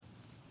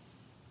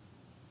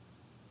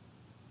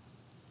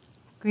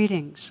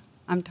Greetings.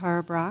 I'm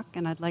Tara Brach,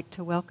 and I'd like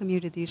to welcome you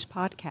to these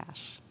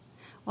podcasts.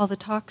 While the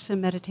talks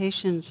and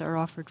meditations are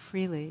offered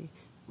freely,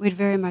 we'd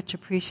very much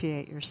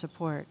appreciate your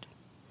support.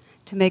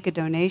 To make a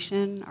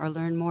donation or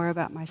learn more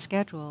about my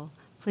schedule,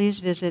 please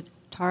visit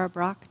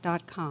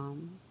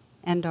tarabrach.com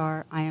and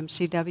our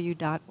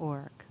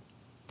imcw.org.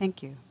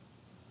 Thank you.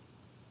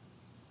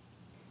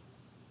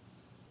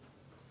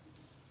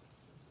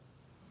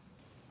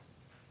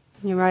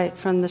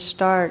 From the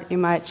start, you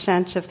might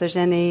sense if there's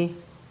any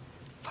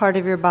part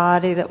of your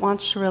body that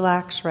wants to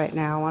relax right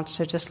now, wants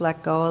to just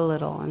let go a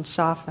little and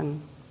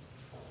soften.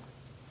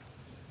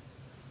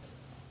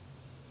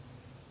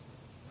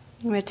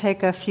 You may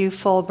take a few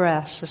full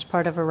breaths as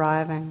part of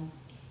arriving.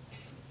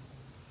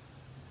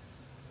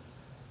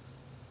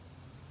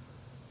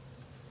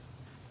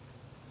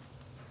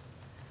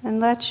 And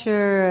let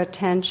your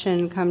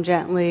attention come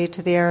gently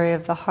to the area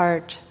of the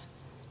heart.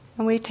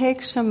 And we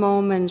take some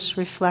moments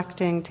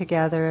reflecting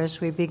together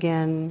as we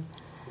begin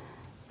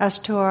as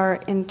to our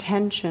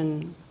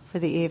intention for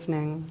the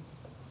evening.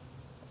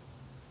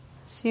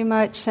 So you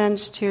might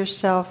sense to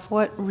yourself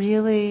what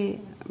really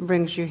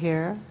brings you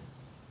here.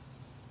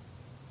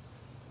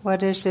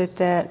 What is it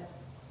that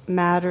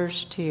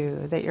matters to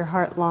you, that your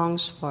heart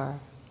longs for?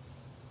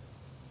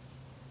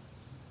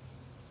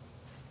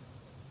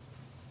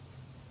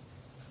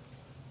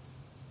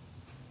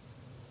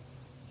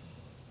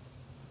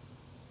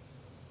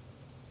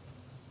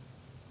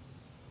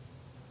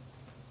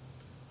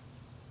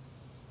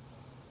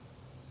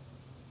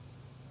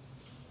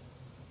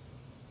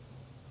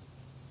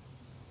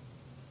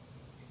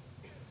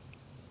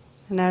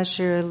 And as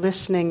you're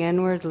listening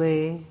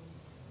inwardly,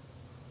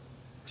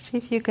 see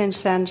if you can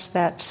sense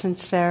that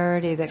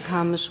sincerity that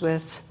comes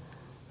with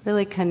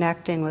really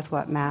connecting with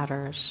what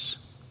matters.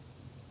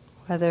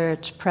 Whether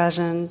it's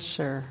presence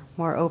or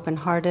more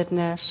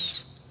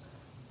open-heartedness,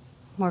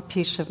 more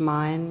peace of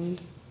mind.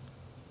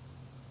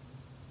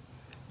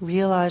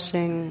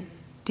 Realizing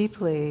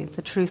deeply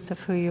the truth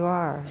of who you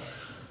are.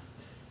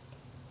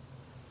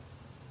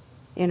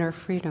 Inner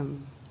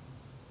freedom.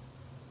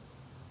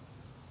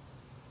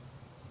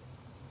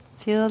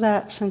 Feel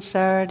that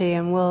sincerity,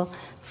 and we'll,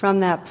 from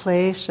that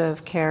place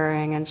of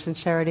caring and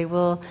sincerity,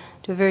 we'll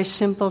do a very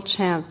simple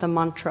chant, the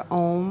mantra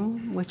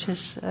Om, which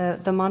is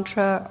the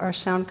mantra or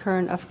sound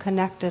current of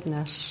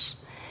connectedness.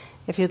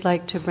 If you'd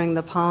like to bring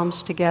the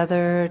palms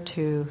together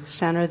to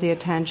center the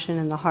attention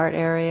in the heart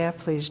area,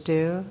 please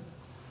do.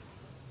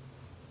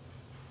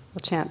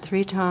 We'll chant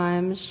 3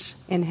 times.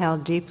 Inhale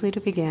deeply to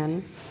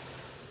begin.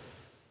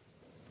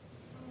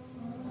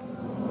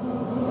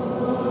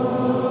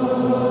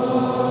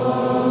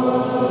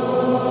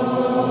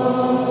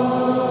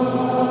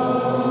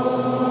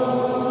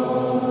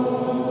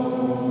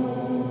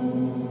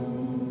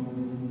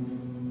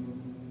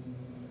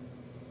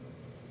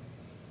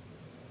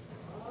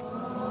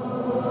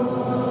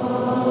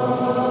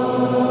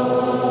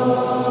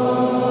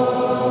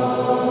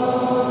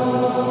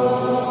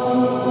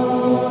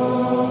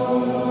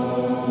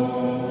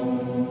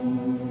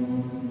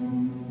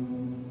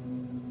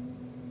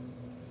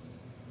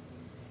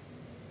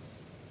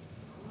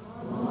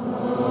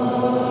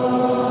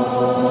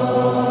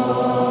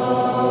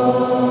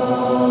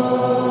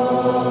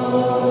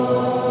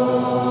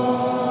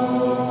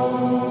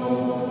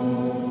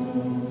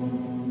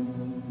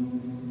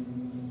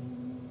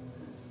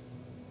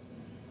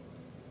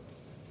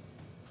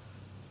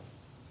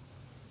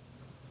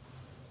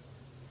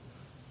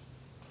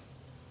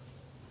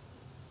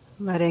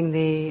 Letting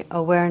the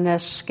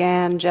awareness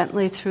scan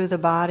gently through the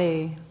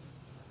body.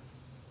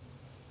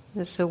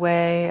 It's a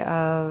way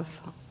of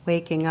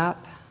waking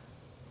up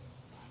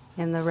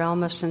in the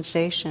realm of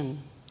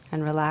sensation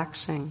and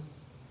relaxing.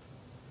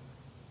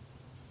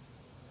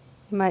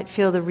 You might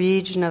feel the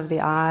region of the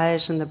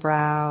eyes and the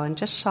brow and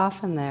just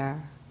soften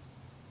there.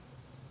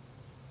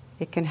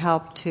 It can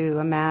help to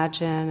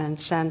imagine and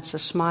sense a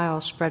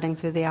smile spreading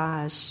through the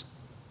eyes.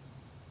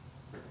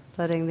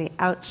 Letting the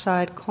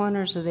outside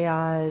corners of the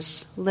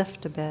eyes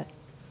lift a bit.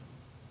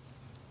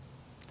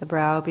 The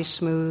brow be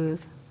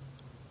smooth.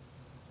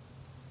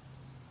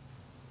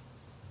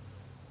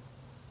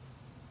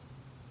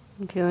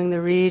 And feeling the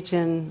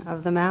region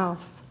of the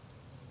mouth.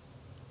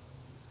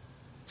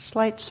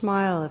 Slight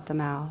smile at the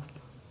mouth.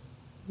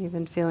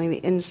 Even feeling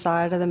the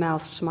inside of the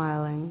mouth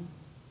smiling.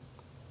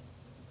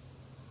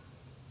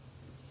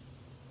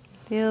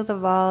 Feel the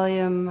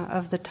volume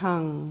of the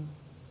tongue.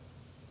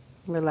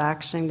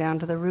 Relaxing down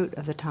to the root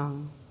of the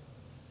tongue.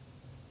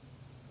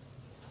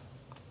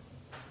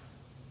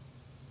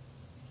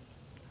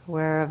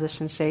 Aware of the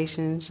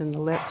sensations in the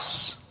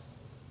lips.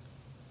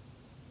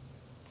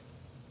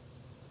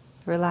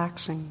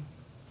 Relaxing.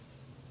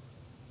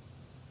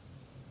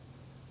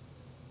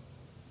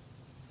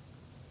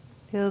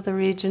 Feel the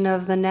region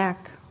of the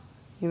neck.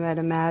 You might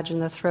imagine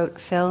the throat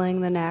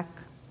filling the neck.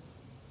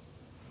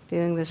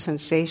 Feeling the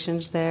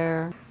sensations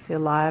there, the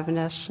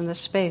aliveness and the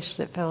space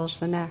that fills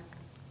the neck.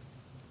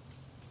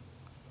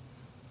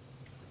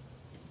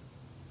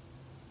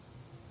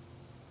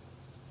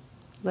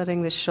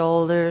 Letting the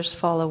shoulders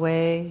fall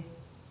away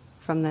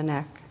from the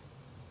neck,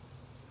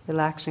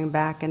 relaxing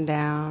back and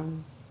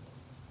down.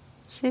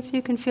 See if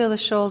you can feel the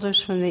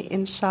shoulders from the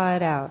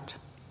inside out.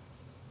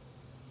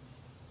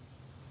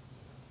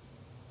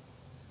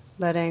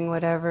 Letting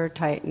whatever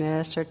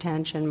tightness or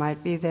tension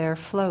might be there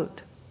float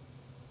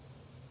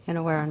in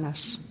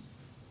awareness.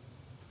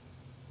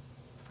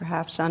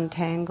 Perhaps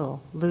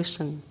untangle,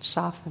 loosen,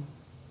 soften.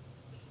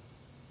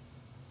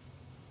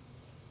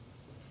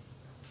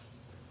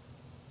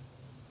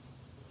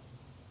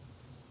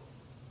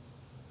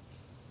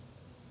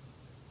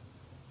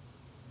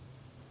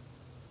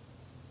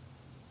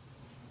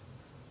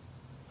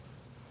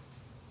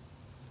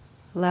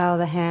 Allow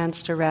the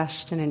hands to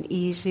rest in an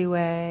easy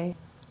way,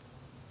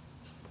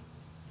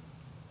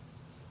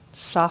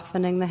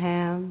 softening the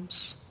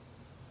hands,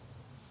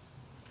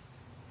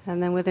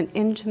 and then with an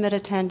intimate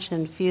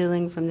attention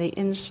feeling from the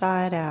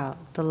inside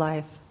out the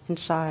life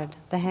inside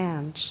the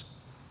hands.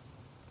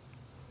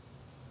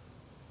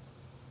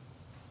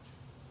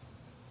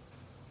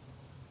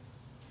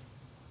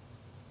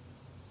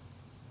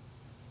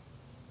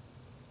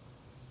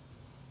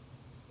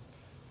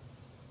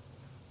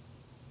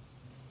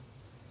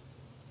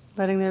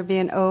 Letting there be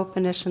an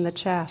openness in the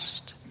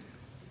chest,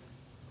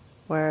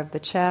 aware of the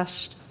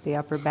chest, the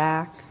upper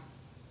back,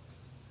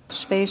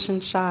 space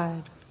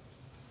inside.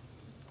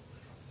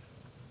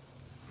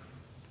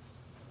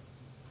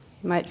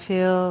 You might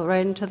feel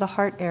right into the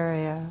heart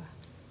area,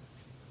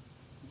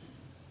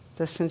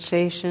 the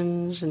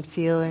sensations and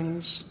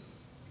feelings.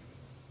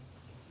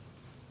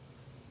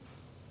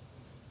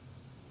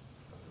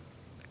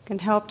 It can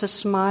help to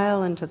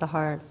smile into the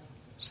heart,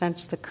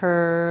 sense the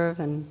curve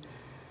and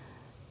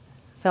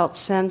felt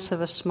sense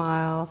of a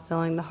smile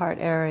filling the heart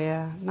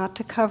area, not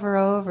to cover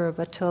over,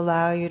 but to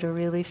allow you to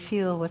really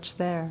feel what's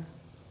there.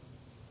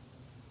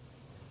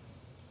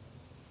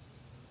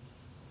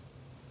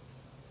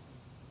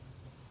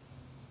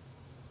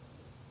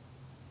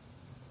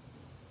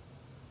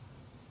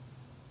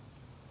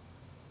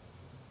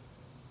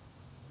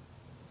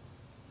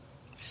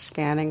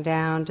 Scanning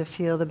down to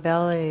feel the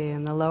belly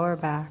and the lower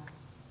back.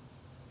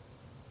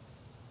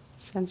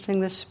 Sensing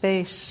the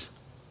space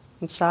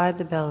inside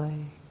the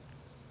belly,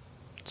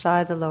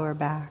 inside the lower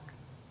back,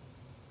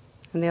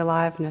 and the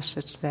aliveness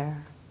that's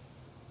there.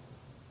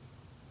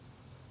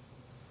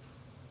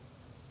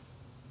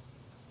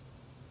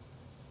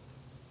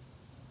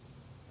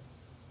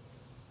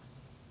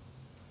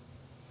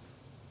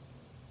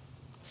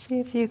 See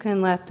if you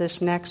can let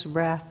this next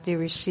breath be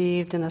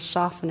received in a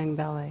softening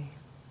belly.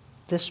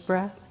 This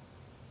breath.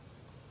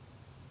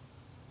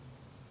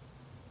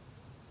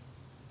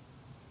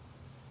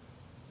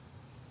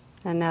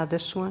 And now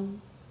this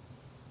one.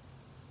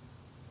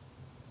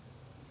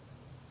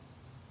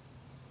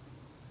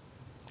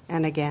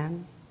 And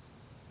again.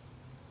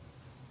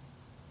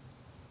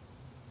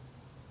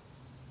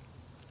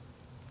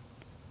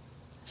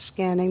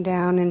 Scanning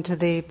down into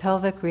the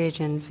pelvic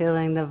region,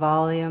 feeling the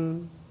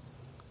volume,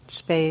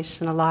 space,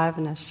 and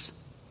aliveness.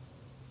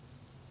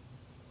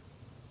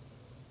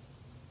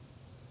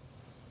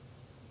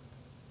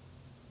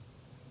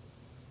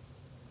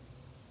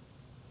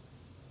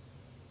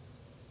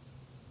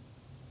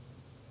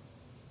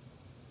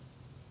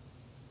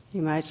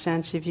 You might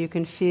sense if you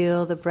can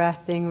feel the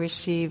breath being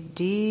received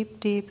deep,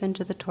 deep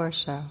into the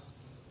torso.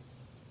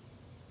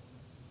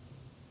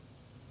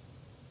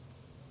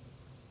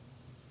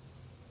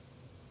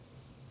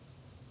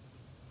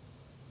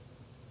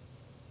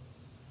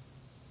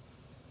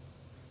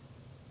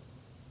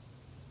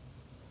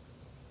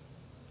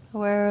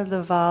 Aware of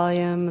the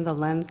volume and the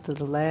length of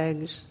the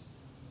legs.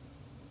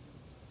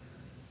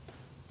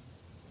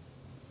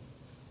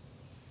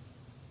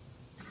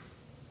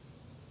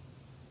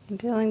 And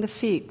feeling the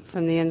feet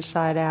from the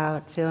inside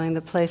out, feeling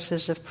the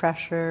places of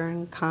pressure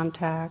and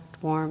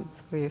contact, warmth,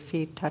 where your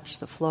feet touch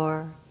the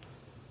floor.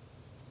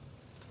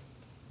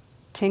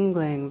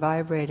 Tingling,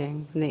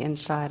 vibrating from the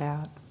inside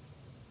out.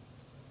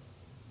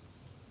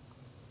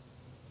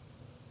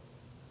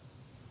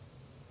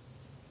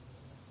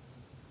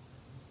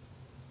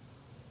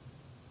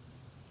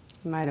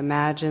 You might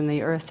imagine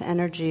the earth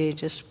energy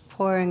just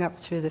pouring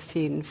up through the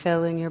feet and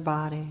filling your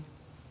body.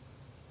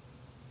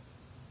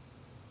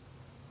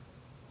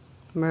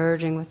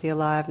 Merging with the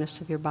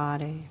aliveness of your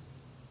body.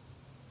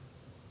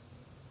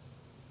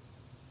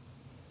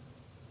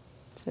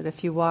 So that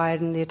if you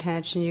widen the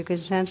attention, you can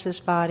sense this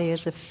body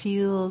as a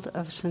field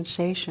of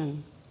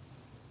sensation.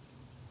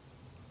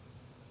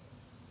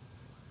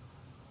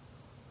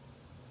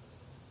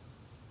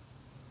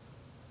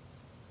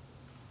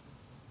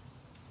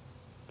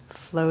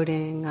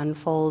 Floating,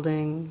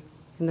 unfolding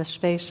in the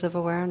space of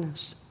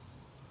awareness.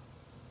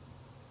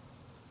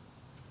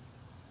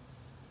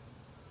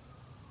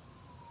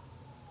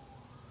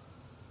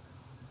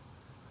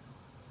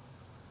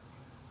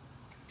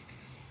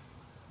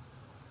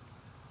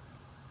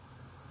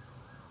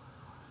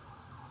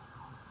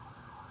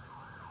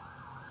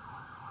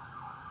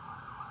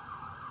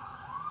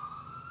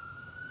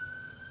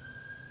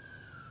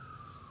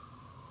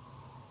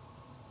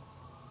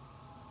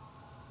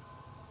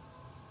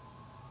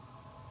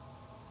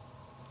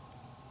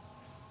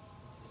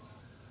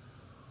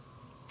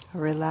 a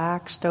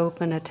relaxed,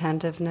 open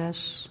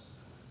attentiveness,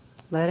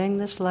 letting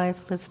this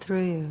life live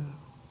through you.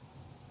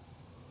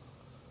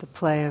 The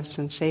play of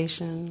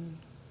sensation,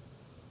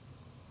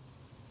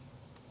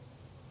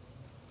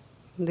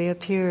 the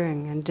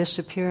appearing and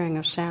disappearing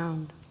of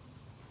sound.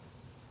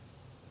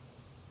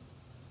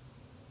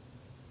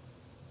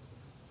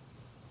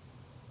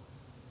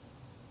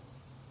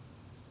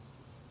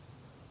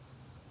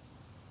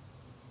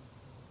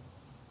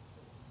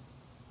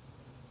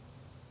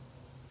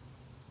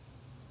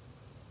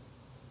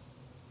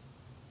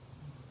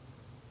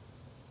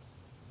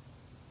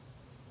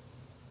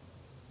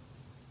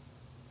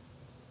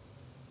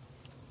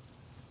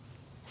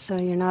 So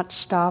you're not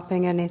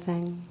stopping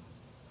anything,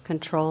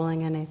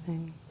 controlling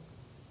anything.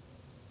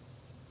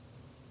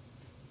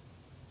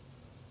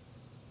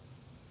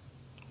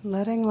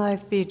 Letting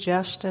life be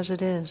just as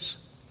it is.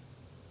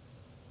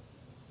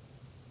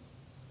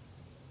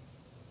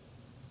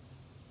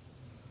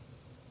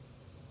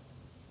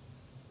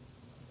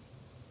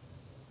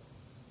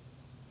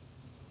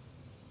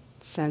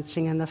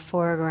 Sensing in the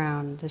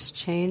foreground this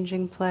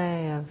changing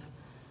play of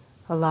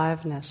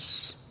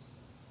aliveness,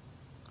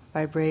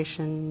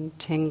 vibration,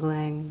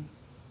 tingling,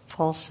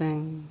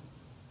 pulsing,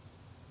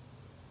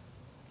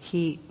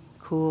 heat,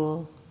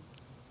 cool,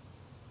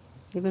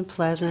 even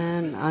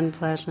pleasant,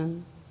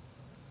 unpleasant.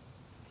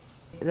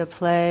 The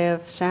play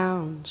of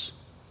sounds,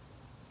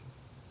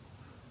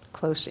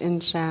 close-in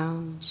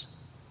sounds,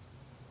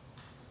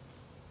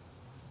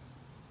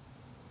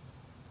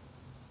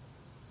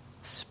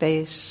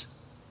 space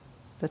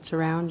that's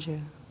around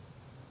you.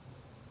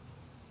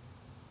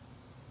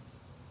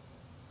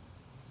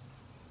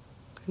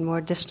 And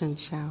more distant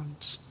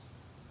sounds.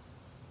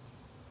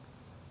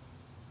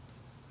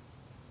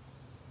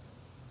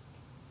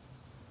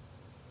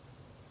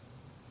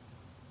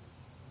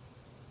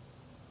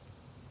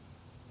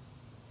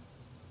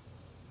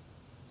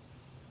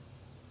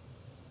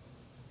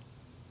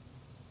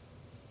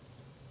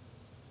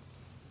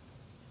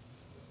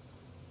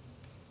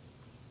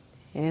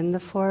 In the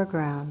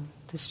foreground,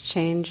 this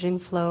changing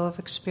flow of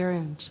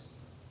experience.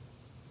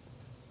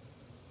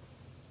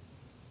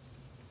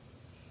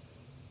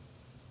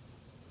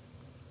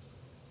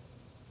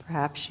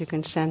 Perhaps you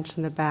can sense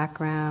in the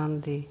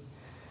background the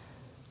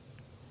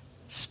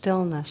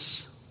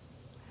stillness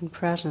and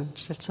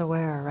presence that's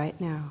aware right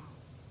now.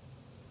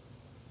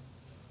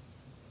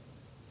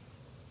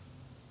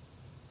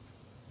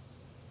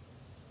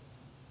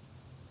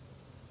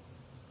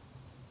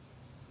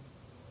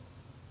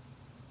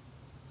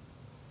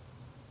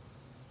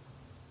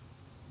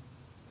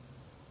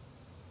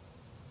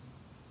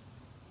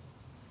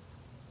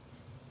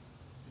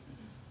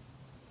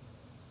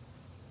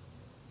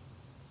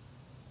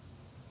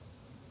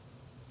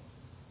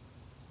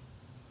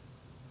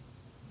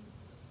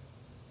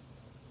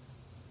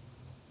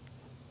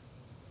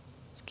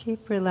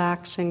 Keep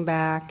relaxing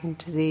back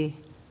into the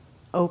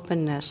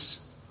openness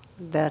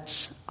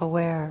that's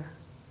aware.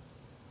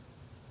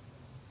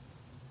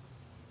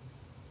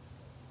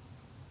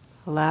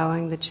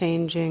 Allowing the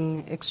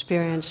changing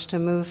experience to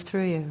move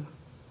through you,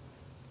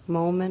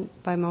 moment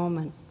by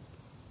moment.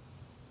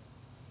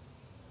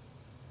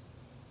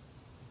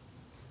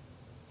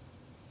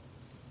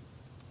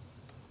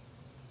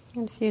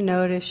 And if you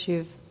notice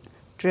you've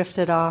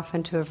drifted off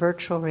into a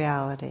virtual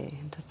reality,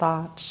 into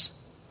thoughts,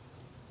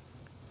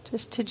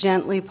 just to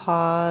gently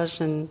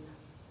pause and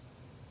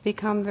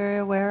become very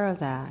aware of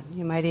that.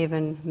 You might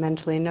even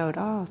mentally note,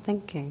 oh,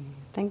 thinking,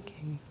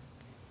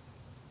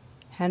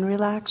 and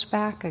relax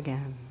back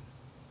again.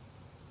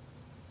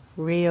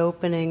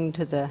 Reopening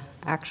to the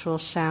actual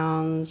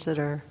sounds that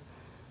are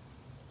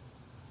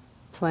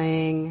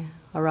playing,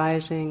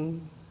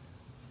 arising,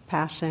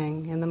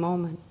 passing in the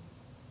moment.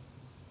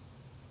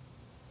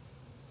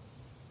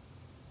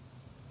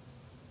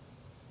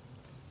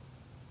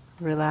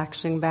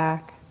 Relaxing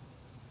back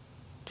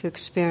to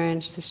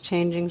experience these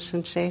changing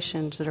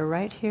sensations that are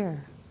right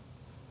here.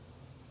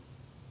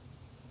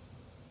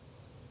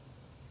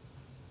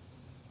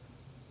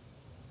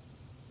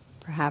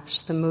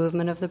 Perhaps the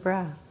movement of the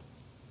breath.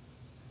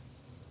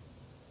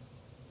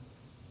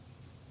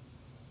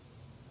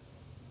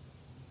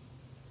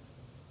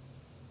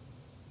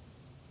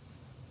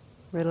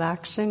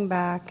 Relaxing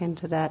back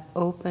into that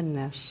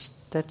openness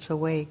that's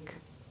awake,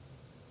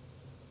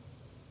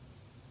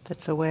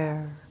 that's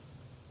aware.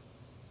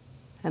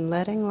 And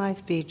letting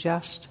life be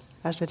just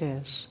as it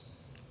is.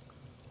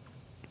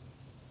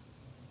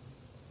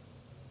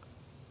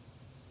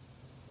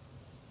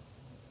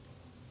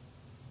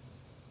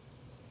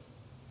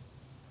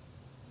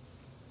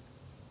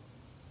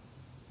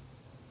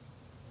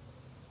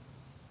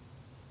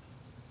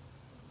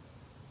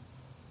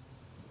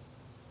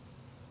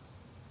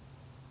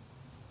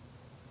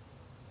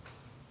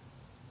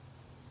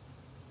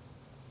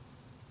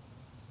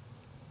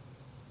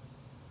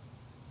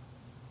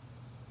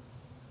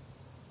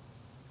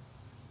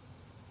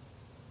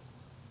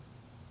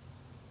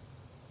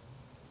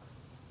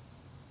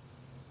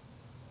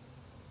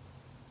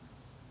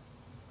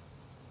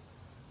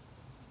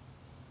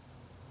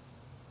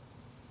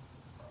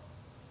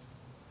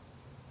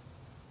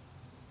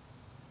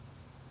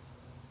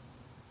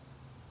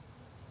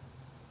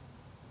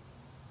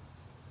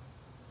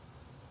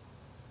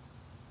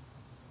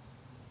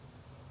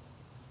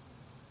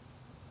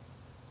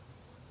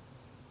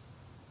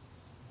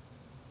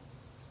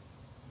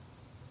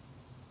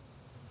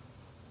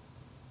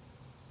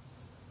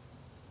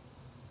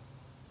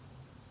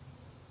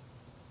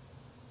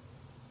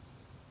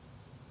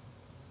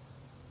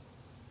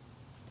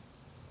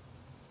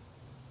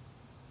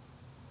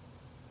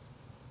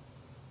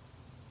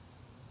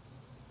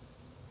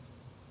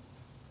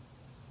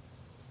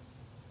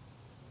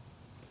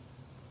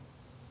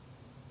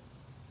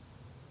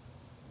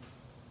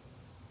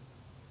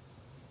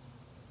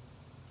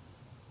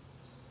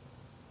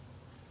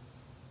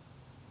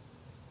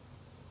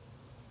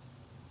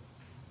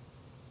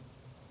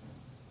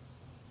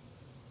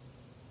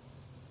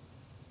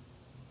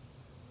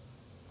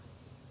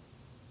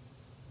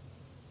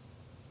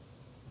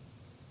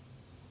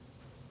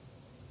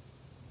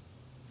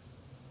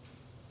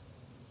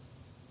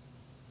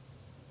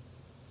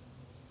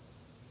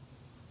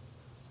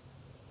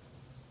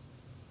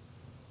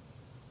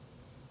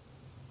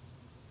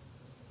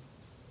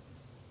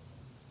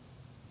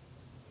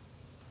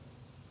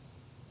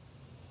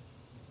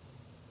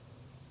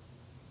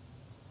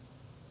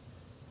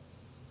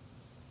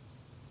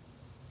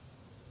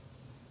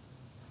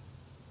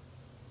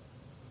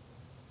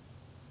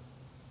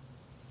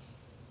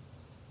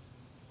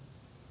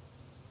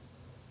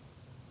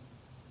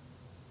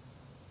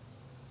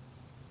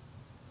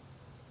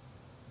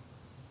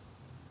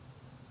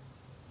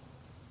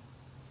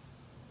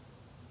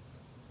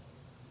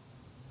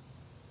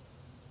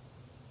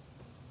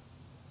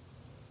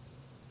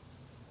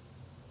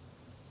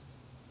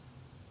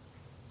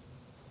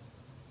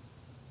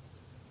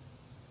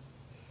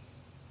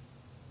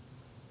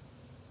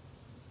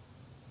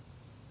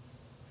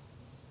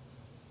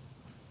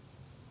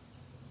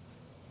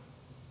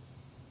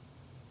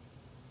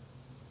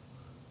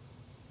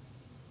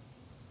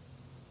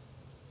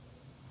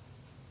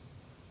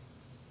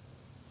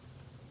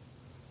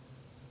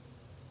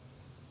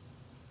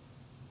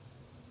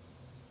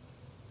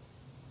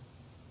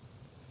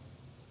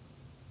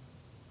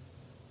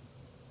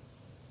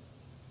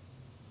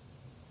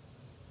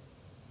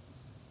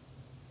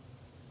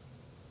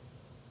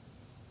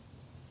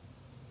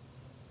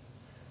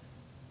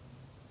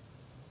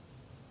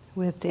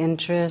 with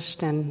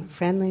interest and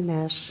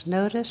friendliness,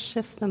 notice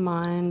if the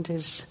mind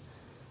is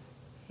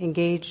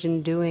engaged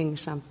in doing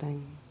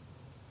something,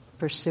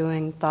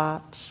 pursuing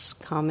thoughts,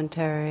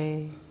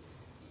 commentary,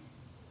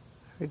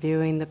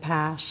 reviewing the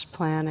past,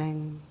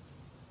 planning,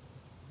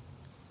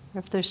 or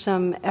if there's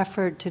some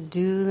effort to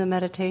do the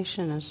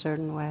meditation a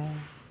certain way.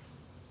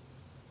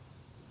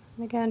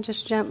 And again,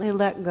 just gently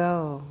let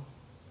go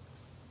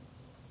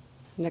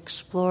and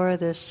explore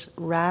this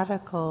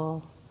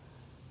radical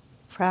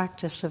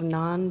practice of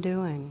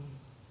non-doing.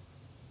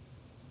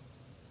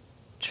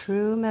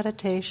 True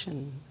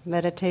meditation,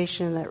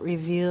 meditation that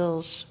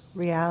reveals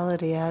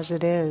reality as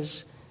it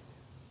is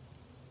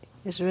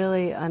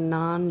really a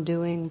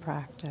non-doing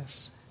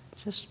practice.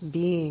 Just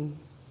being,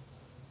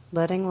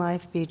 letting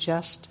life be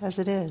just as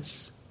it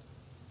is,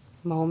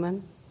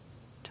 moment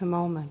to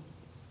moment.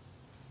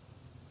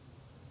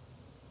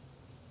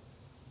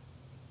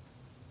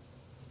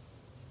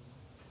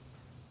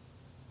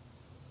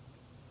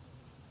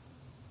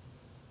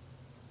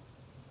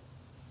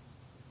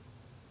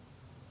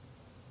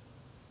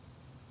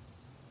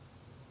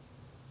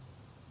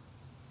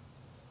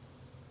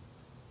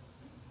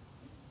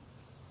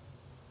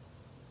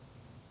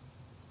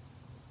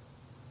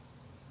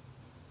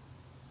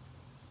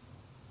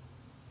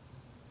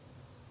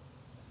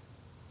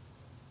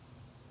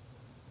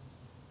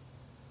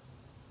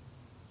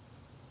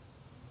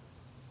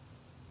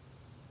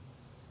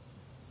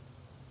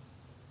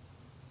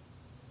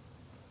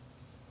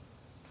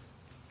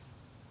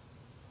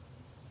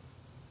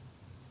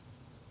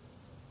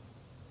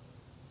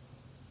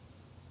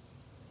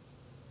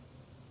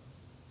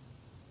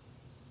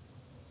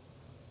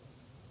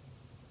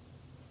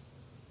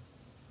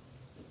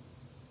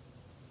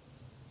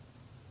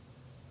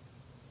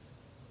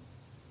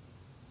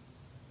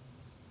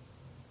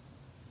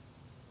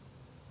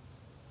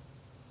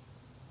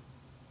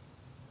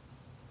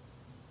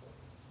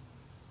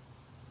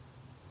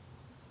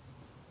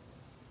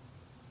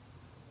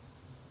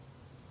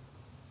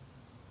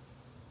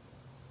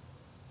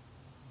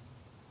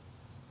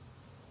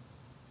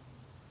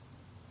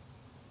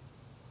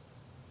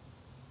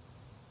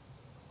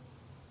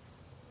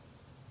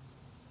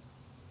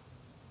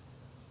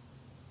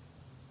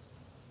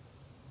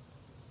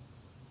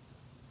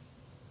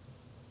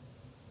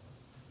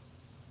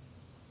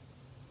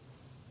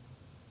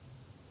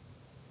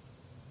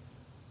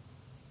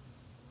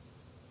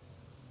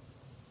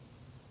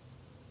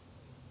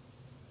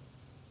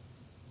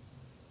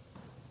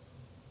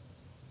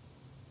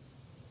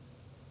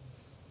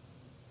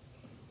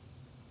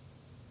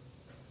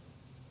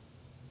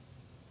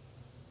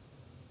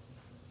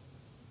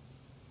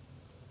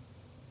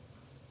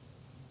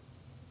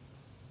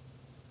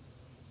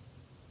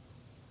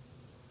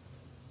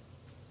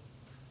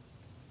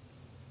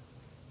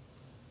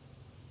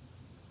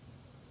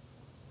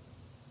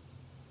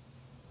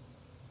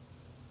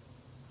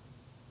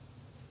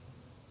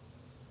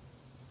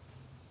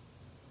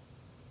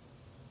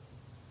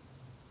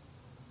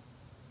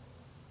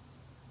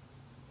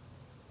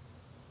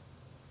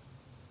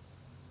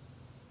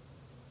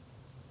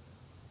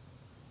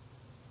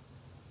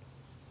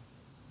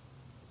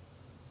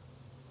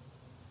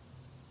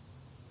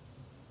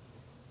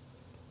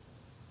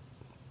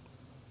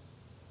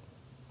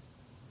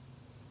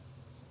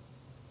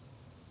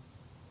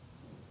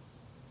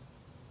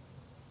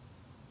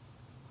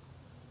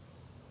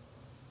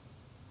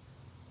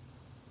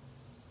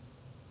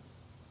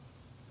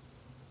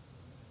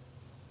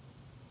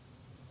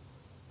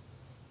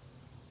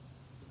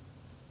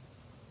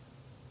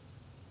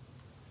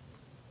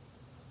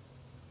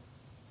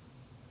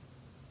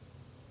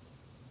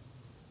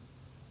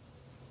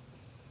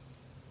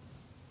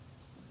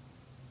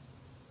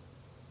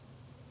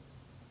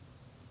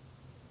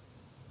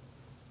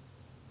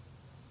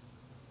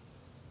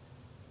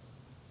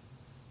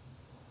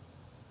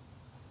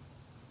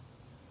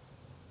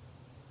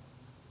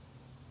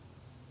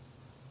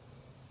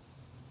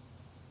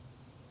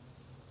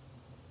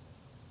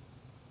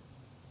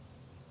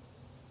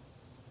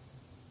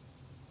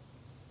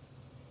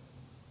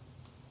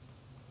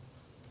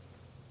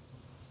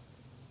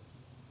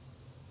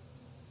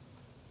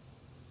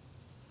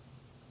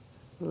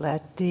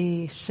 Let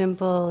the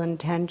simple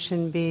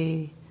intention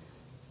be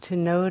to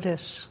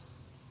notice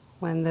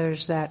when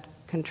there's that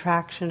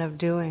contraction of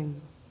doing,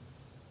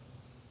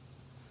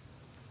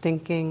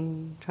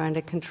 thinking, trying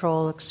to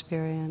control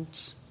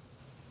experience,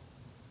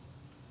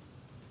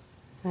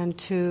 and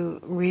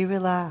to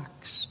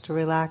re-relax, to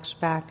relax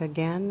back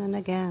again and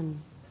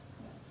again.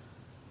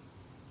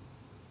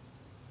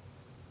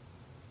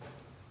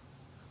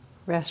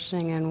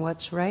 Resting in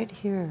what's right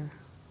here.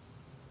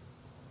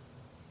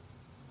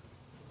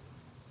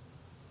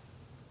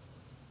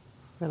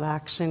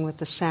 Relaxing with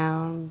the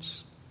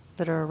sounds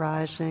that are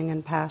arising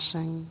and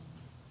passing.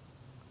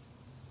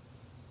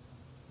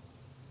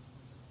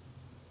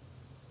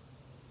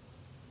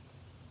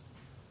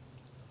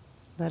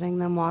 Letting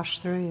them wash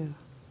through you.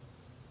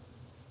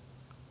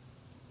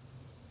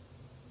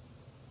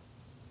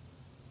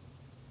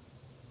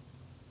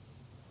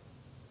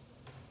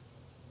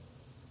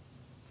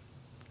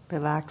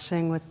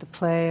 relaxing with the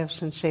play of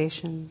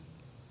sensation.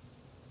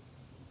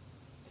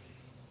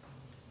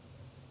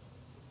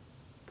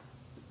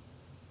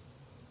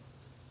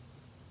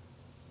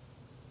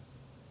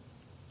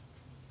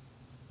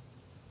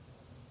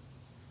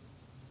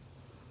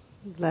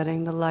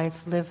 Letting the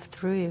life live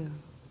through you.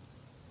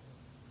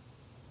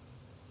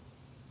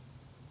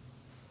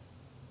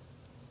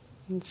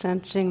 And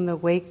sensing the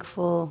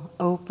wakeful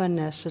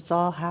openness it's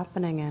all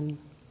happening in.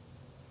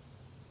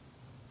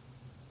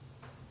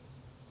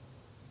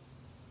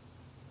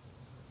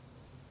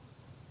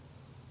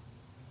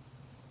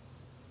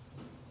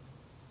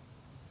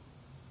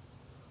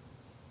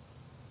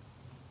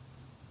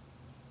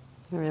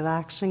 And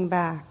relaxing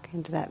back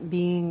into that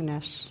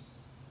beingness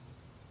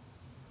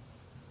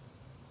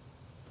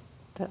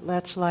that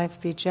lets life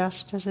be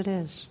just as it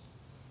is.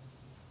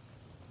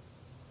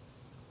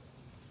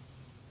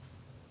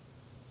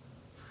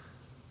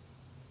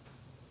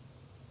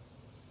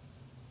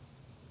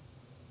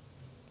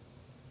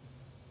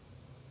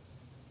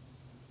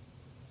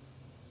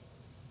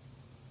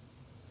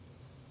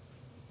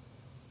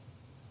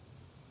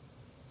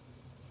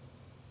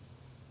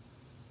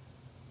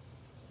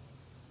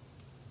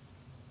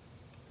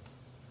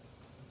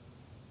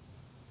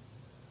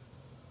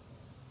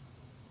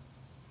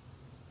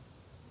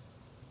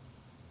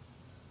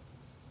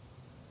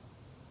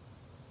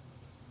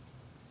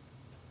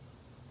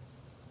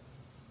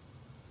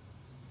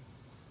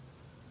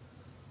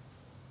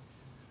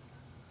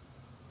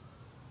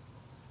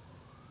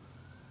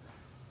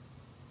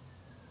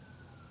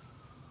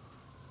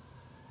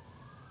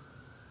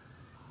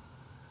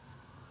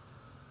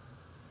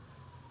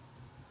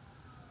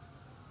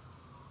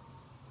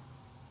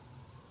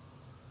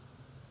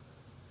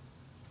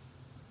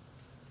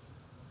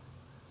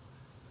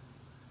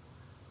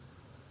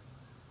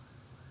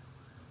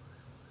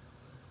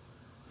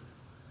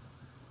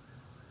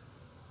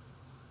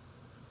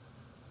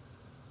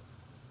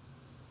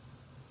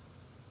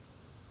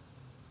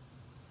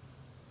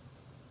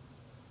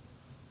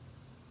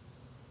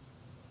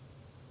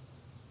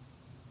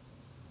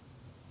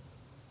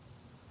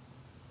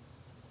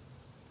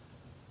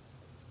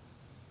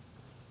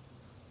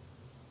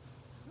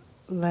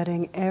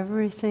 Letting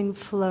everything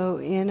flow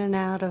in and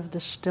out of the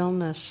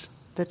stillness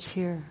that's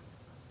here.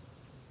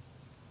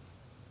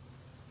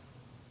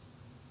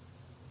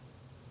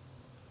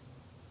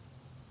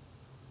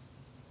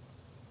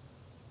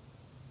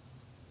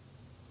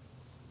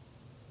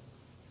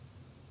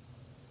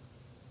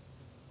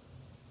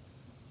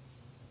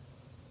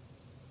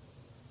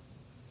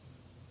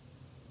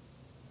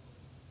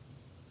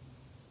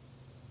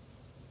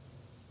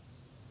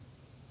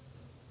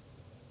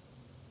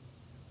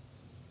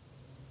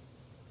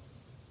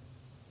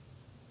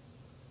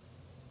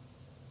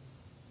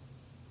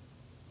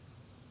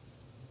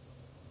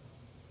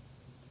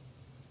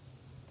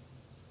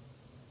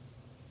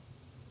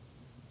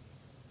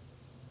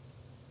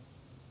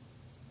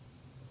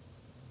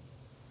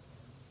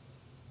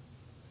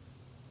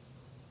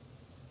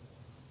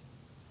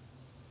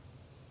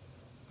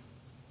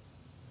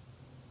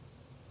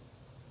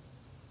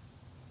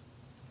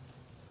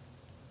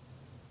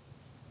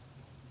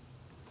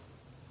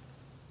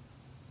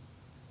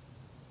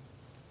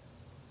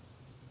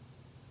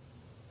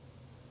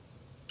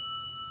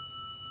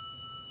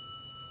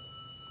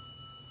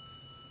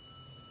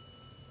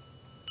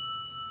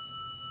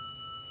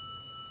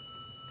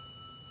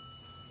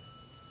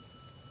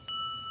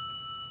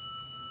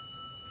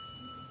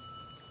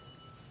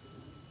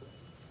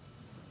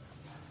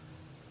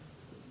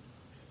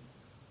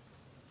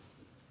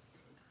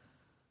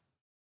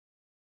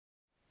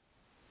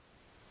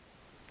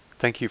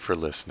 Thank you for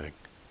listening.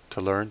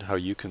 To learn how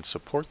you can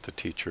support the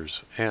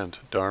teachers and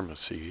Dharma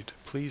Seed,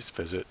 please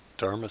visit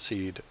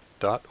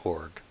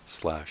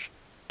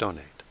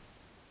dharmaseed.org/donate.